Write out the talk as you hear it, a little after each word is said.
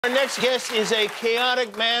Our next guest is a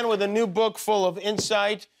chaotic man with a new book full of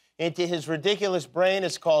insight into his ridiculous brain.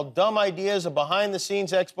 It's called Dumb Ideas, a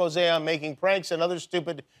behind-the-scenes expose on making pranks and other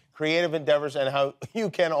stupid creative endeavors, and how you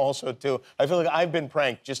can also, too. I feel like I've been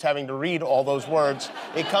pranked just having to read all those words.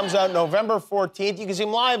 It comes out November 14th. You can see him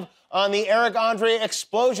live on the Eric Andre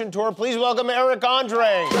Explosion Tour. Please welcome Eric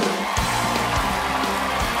Andre.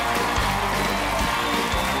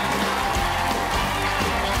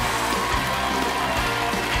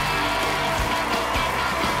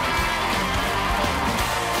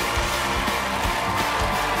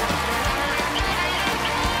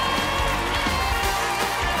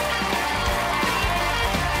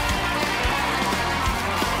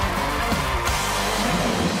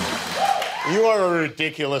 You are a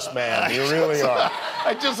ridiculous man. You really are.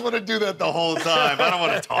 I just want to do that the whole time. I don't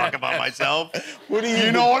want to talk about myself. What do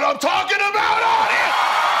you know what I'm talking about,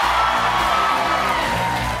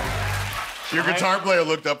 audience? Your guitar player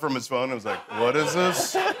looked up from his phone and was like, what is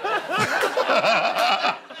this?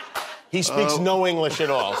 He speaks no English at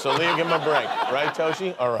all, so Leah, give him a break. Right,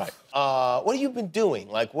 Toshi? All right. What have you been doing?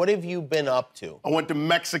 Like, what have you been up to? I went to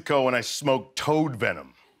Mexico and I smoked toad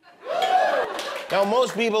venom. Now,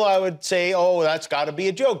 most people, I would say, oh, that's got to be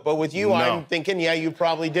a joke. But with you, no. I'm thinking, yeah, you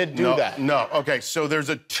probably did do that. No, okay, so there's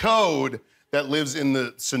a toad that lives in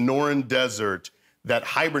the Sonoran Desert that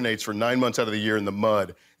hibernates for 9 months out of the year in the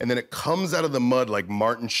mud. And then it comes out of the mud like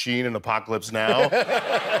Martin Sheen in Apocalypse Now.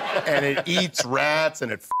 And it eats rats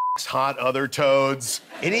and it f***s hot other toads.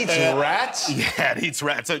 It eats rats? Yeah, it eats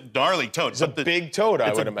rats. It's a gnarly toad. It's a big toad,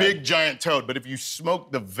 I would imagine. It's a big, giant toad. But if you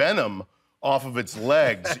smoke the venom off of its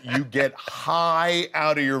legs, you get high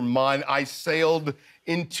out of your mind. I sailed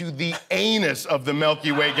into the anus of the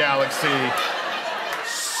Milky Way galaxy,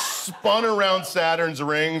 spun around Saturn's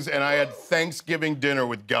rings, and I had Thanksgiving dinner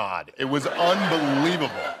with God. It was unbelievable.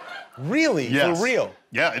 Really? Yes. For real?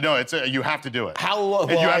 Yeah, no, you have to do it. How long?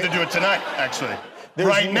 And you have to do it tonight, actually.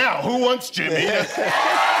 Right now. Who wants Jimmy? That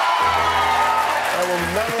will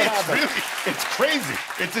never happen. It's crazy.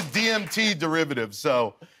 It's a DMT derivative,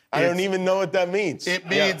 so... I don't even know what that means. It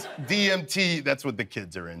means DMT, that's what the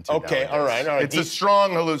kids are into Okay, nowadays. all right. It's a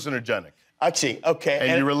strong hallucinogenic. I see, okay.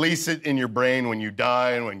 And you release it in your brain when you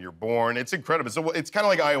die and when you're born. It's incredible. So it's kind of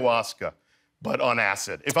like ayahuasca, but on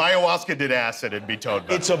acid. If ayahuasca did acid, it'd be toad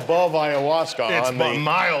venom. It's above ayahuasca. It's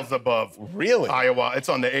miles above. Really? Ayahuasca. It's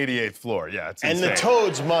on the 88th floor. Yeah, it's insane. And the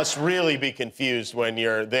toads must really be confused when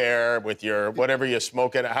you're there with your whatever you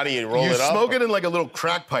smoke it. How do you roll it up? You smoke it in like a little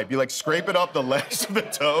crack pipe. You like scrape it off the legs of the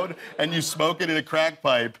toad, and you smoke it in a crack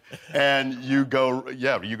pipe, and you go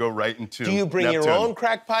right into Do you bring Neptune. your own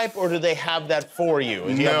crack pipe, or do they have that for you?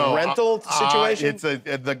 Do you have a rental situation? It's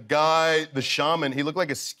the guy, the shaman, he looked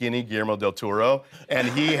like a skinny Guillermo del Toro. And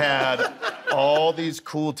he had all these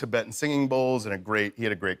cool Tibetan singing bowls and he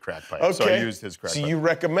had a great crack pipe. Okay. So I used his crack pipe. So you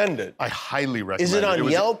recommend it? I highly recommend it. Is it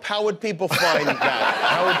on Yelp? How would people find that?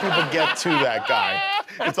 How would people get to that guy?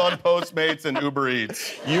 It's on Postmates and Uber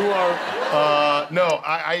Eats. You are... No,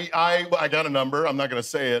 I got a number. I'm not going to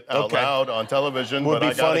say it out loud on television, Would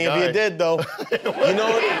be funny if you did, though. You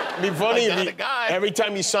know, it'd be funny if every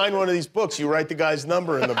time you sign one of these books, you write the guy's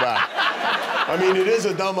number in the back. I mean, it is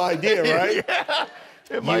a dumb idea, right? Yeah.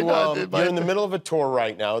 You're in the middle of a tour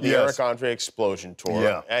right now, the Yes. Eric Andre Explosion Tour.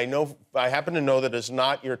 Yeah. I happen to know that it's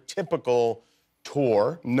not your typical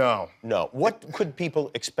tour. No. No. What could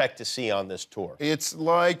people expect to see on this tour? It's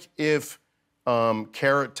like if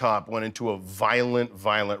Carrot Top went into a violent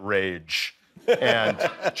rage and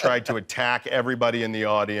tried to attack everybody in the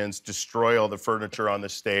audience, destroy all the furniture on the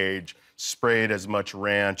stage, sprayed as much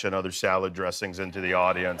ranch and other salad dressings into the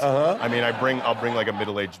audience. I mean, I'll bring like a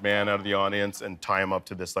middle-aged man out of the audience and tie him up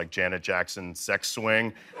to this like Janet Jackson sex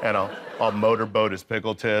swing, and I'll motorboat his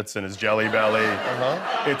pickle tits and his jelly belly.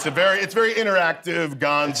 It's very interactive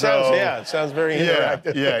gonzo. It sounds very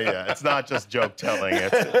interactive. Yeah. It's not just joke telling.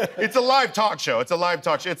 It's a live talk show. It's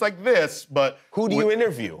like this, but who do you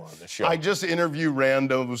interview on the show? I just interview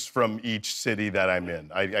randos from each city that I'm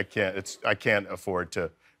in. I can't afford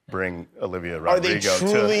to bring Olivia Rodrigo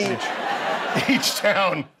to each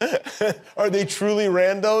town. Are they truly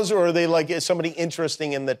randos, or are they like somebody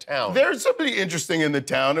interesting in the town? There's somebody interesting in the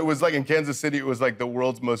town. It was like in Kansas City, it was like the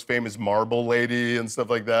world's most famous marble lady and stuff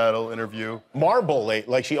like that. I'll interview. Marble lady?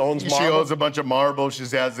 Like she owns marbles? She owns a bunch of marbles. She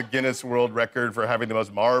has the Guinness World Record for having the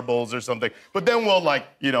most marbles or something. But then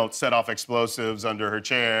we'll set off explosives under her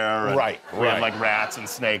chair. And we have like rats and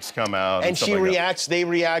snakes come out. And she reacts, they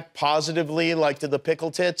react positively, like to the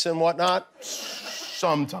pickle tits and whatnot?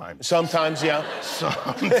 Sometimes. Sometimes, yeah.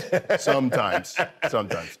 Sometimes.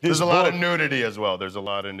 There's a lot of nudity as well. This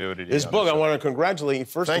book, I want to congratulate you,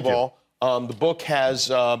 first of all, The book has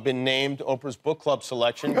been named Oprah's Book Club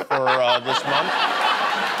selection for this month.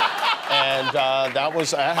 And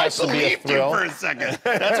that has to be a thrill. For a second.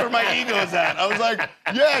 That's where my ego is at. I was like,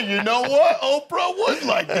 yeah, you know what? Oprah would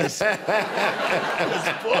like this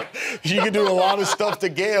book. She could do a lot of stuff to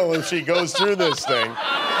Gail if she goes through this thing.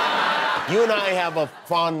 You and I have a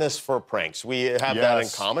fondness for pranks. We have that in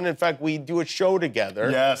common. In fact, we do a show together.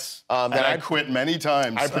 Yes. And I quit many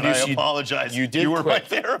times. I apologize. You did. You were my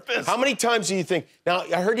therapist. How many times do you think? Now,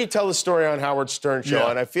 I heard you tell the story on Howard Stern show,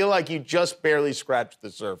 and I feel like you just barely scratched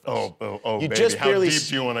the surface. Oh, you baby. just barely How deep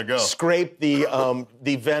do you want to go? Scrape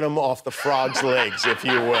the venom off the frog's legs, if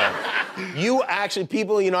you will. You actually,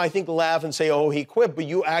 people, I think laugh and say, oh, he quit, but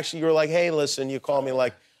you're like, hey, listen, you call me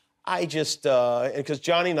like, I just, because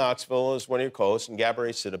Johnny Knoxville is one of your co-hosts and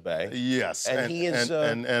Gabourey Sidibe. Yes, and he is.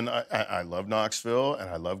 And I love Knoxville and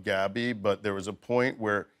I love Gabby, but there was a point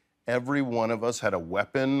where every one of us had a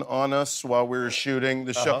weapon on us while we were shooting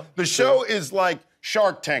the show. The show is like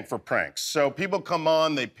Shark Tank for pranks. So people come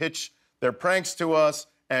on, they pitch their pranks to us,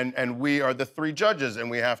 and we are the three judges, and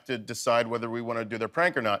we have to decide whether we want to do their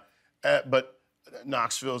prank or not. But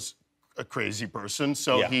Knoxville's a crazy person,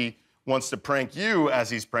 so he wants to prank you as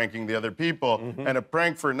he's pranking the other people. And a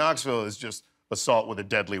prank for Knoxville is just assault with a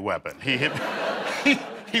deadly weapon.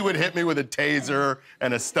 He would hit me with a taser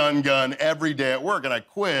and a stun gun every day at work, and I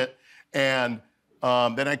quit. And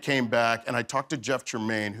then I came back, and I talked to Jeff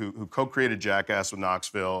Tremaine, who co-created Jackass with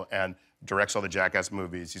Knoxville and directs all the Jackass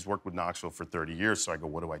movies. He's worked with Knoxville for 30 years, so I go,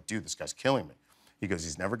 what do I do? This guy's killing me. He goes,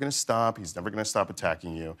 he's never gonna stop. He's never gonna stop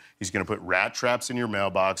attacking you. He's gonna put rat traps in your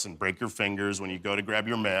mailbox and break your fingers when you go to grab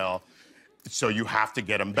your mail. So you have to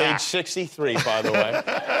get him back. Page 63, by the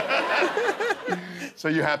way. So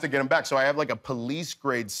you have to get him back. So I have like a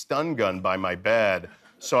police-grade stun gun by my bed.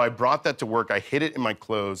 So I brought that to work. I hid it in my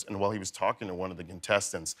clothes, and while he was talking to one of the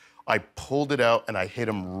contestants, I pulled it out and I hit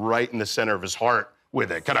him right in the center of his heart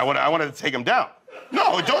with it. Cause I wanted to take him down.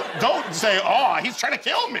 No, don't say, oh, he's trying to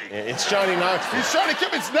kill me. It's Johnny Knoxville. He's trying to kill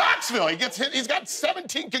me. It's Knoxville. He gets hit. He's got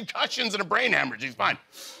 17 concussions and a brain hemorrhage. He's fine.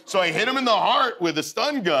 So I hit him in the heart with a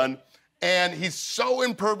stun gun, and he's so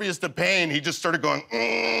impervious to pain, he just started going,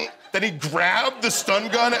 Then he grabbed the stun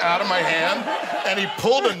gun out of my hand, and he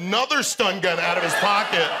pulled another stun gun out of his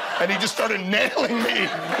pocket, and he just started nailing me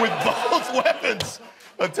with both weapons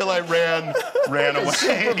until I ran away.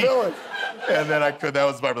 Super villain. And then that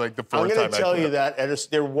was probably like the fourth time I quit. I'm going to tell you that, and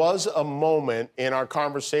there was a moment in our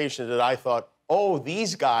conversation that I thought, oh,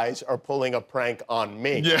 these guys are pulling a prank on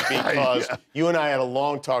me. Because you and I had a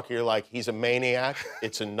long talk. You're like, he's a maniac.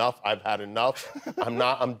 It's enough. I've had enough.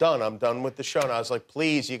 I'm done. I'm done with the show. And I was like,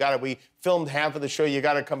 please, we filmed half of the show. You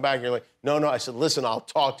got to come back. And you're like, no. I said, listen, I'll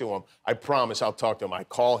talk to him. I promise I'll talk to him. I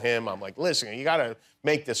call him. I'm like, listen, you got to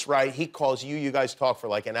make this right. He calls you. You guys talk for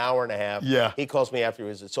like an hour and a half. Yeah. He calls me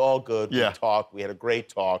afterwards. It's all good. Yeah. We talked. We had a great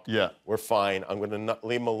talk. Yeah. We're fine. I'm going to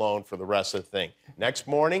leave him alone for the rest of the thing. Next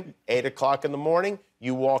morning, 8 o'clock in the morning,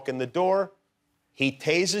 you walk in the door. He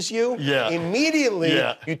tases you. Yeah. Immediately,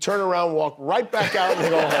 you turn around, walk right back out, and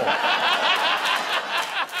go home.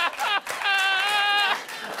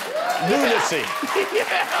 Lunacy.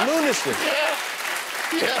 Lunacy.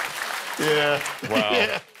 Yeah. Wow.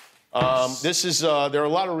 Yeah. There are a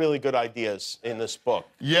lot of really good ideas in this book.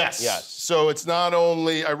 Yes. So it's not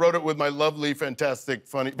only, I wrote it with my lovely, fantastic,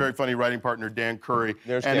 very funny writing partner, Dan Curry.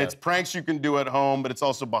 It's pranks you can do at home, but it's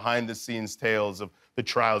also behind-the-scenes tales of the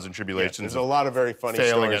trials and tribulations. There's a lot of very funny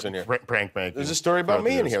stories in here. Prank making. There's a story about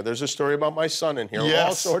me in here. There's a story about my son in here. Yes.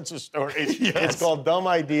 All sorts of stories. It's called Dumb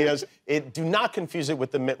Ideas. Do not confuse it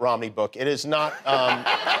with the Mitt Romney book. It is not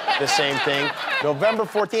the same thing. November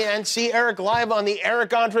 14th, and see Eric live on the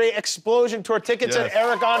Eric Andre Explosion Tour. Tickets at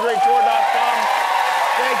ericandretour.com.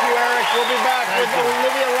 Thank you, Eric. We'll be back with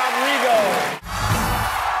Olivia Rodrigo.